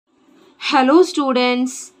Hello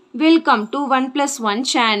students, welcome to 1+1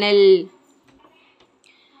 channel.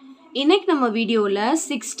 இன்னைக்கு நம்ம வீடியோல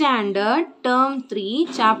 6th standard term 3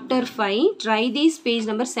 chapter 5 try this page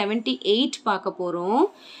number 78 பார்க்க போறோம்.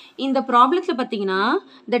 இந்த ப்ராப்ளத்துல பாத்தீங்கன்னா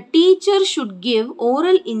the teacher should give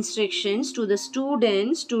oral instructions to the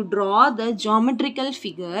students to draw the geometrical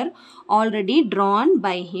figure already drawn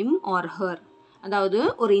by him or her. அதாவது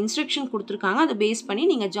ஒரு instruction கொடுத்திருக்காங்க, அதை பேஸ் பண்ணி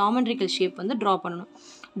நீங்க geometrical shape வந்து draw பண்ணனும்.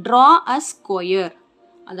 Draw a square,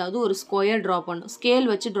 அதாவது ஒரு square draw பண்ணனும், scale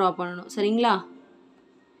வச்சு draw பண்ணனும், சரிங்களா?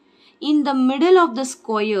 In the middle of the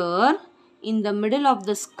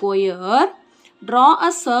square, draw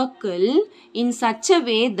a circle in such a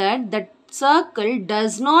way that the circle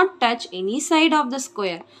does not touch any side of the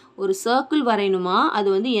square. ஒரு circle வரையணுமா, அது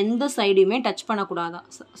வந்து எந்த சைடுமே டச் பண்ணக்கூடாதா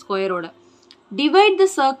ஸ்கொயரோட. Divide the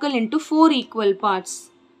circle into 4 equal parts.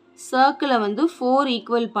 Circle வந்து 4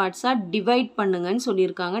 equal parts divide பண்ணுங்கன்னு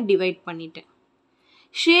சொல்லியிருக்காங்க, divide பண்ணிட்டேன்.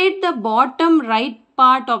 Shade the bottom right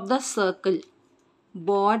part of the circle.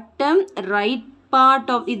 Bottom right part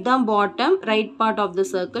of இதான் bottom right part of the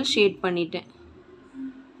circle shade பண்ணிட்டேன்.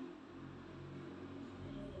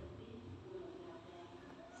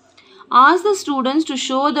 Ask the students to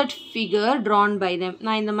show that figure drawn by them.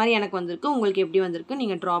 நான் இந்த மாதிரி எனக்கு வந்திருக்கு, உங்களுக்கு எப்படி வந்திருக்கு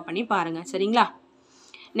நீங்க draw பண்ணி பாருங்க, சரிங்களா?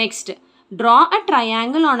 Next, draw a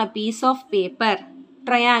triangle on a piece of paper.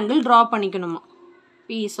 Triangle draw பண்ணிக்கணுமா,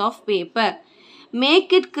 piece of paper.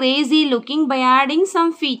 Make it crazy looking by adding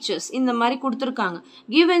some features. இந்த மாதிரி கொடுத்திருக்காங்க.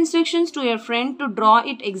 Give instructions to your friend to draw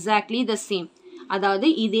it exactly the same. அதாவது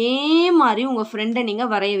இதே மாதிரி உங்க ஃப்ரெண்டை நீங்க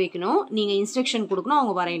வரைய வைக்கணும், நீங்க இன்ஸ்ட்ரக்ஷன் கொடுக்கணும்,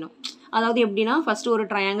 அவங்க வரையணும். அதாவது எப்படின்னா ஃபர்ஸ்ட் ஒரு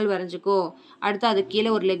ட்ரையாங்கிள் வரைஞ்சிக்கோ, அடுத்து அது கீழே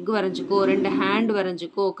ஒரு லெக் வரைஞ்சிக்கோ, 2 ஹேண்ட்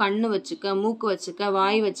வரைஞ்சிக்கோ, கண்ணு வச்சுக்க, மூக்கு வச்சுக்க,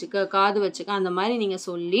 வாய் வச்சுக்க, காது வச்சுக்க, அந்த மாதிரி நீங்க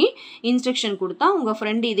சொல்லி இன்ஸ்ட்ரக்ஷன் கொடுத்தா உங்க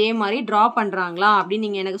ஃப்ரெண்ட் இதே மாதிரி ட்ரா பண்றாங்களா அப்படின்னு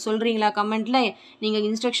நீங்க எனக்கு சொல்றீங்களா கமெண்ட்ல. நீங்க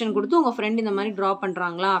இன்ஸ்ட்ரக்ஷன் கொடுத்து உங்க ஃப்ரெண்ட் இந்த மாதிரி ட்ரா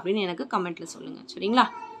பண்றாங்களா அப்படின்னு எனக்கு கமெண்ட்ல சொல்லுங்க, சரிங்களா?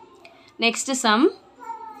 நெக்ஸ்ட் சம்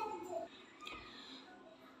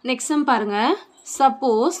பாருங்க.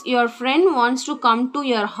 Suppose your friend wants to come to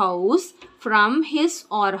your house from his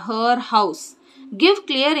or her house. Give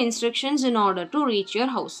clear instructions in order to reach your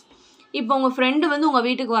house. இப்போ உங்க friend வந்து உங்க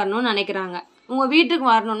வீட்டுக்கு வரணும்னு நினைக்கிறாங்க. உங்க வீட்டுக்கு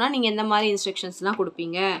வரணும்னா நீங்க எந்த மாதிரி இன்ஸ்ட்ரக்ஷன்ஸ்லாம்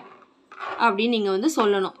கொடுப்பீங்க அப்படின்னு நீங்க வந்து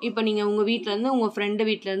சொல்லணும். இப்போ நீங்க உங்க வீட்ல இருந்து உங்க friend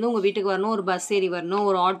வீட்ல இருந்து உங்க வீட்டுக்கு வரணும், ஒரு பஸ் ஏறி வரணும்,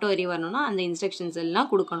 ஒரு ஆட்டோ ஏறி வரணும்னா அந்த இன்ஸ்ட்ரக்ஷன்ஸ் எல்லாம்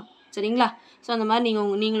கொடுக்கணும், சரிங்களா? ஸோ அந்த மாதிரி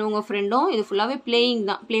நீங்களும் உங்க ஃப்ரெண்டும் இது ஃபுல்லாகவே பிளேயிங்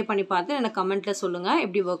தான், ப்ளே பண்ணி பார்த்து எனக்கு கமெண்ட்ல சொல்லுங்க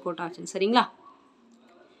எப்படி ஒர்க் அவுட் ஆச்சுன்னு, சரிங்களா?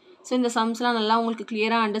 ஸோ இந்த சம்ஸ்லாம் நல்லா உங்களுக்கு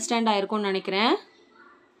கிளியராக அண்டர்ஸ்டாண்ட் ஆயிருக்கும்னு நினைக்கிறேன்.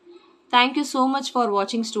 தேங்க்யூ ஸோ மச் ஃபார்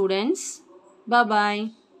வாட்சிங் ஸ்டூடெண்ட்ஸ். Bye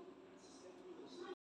bye.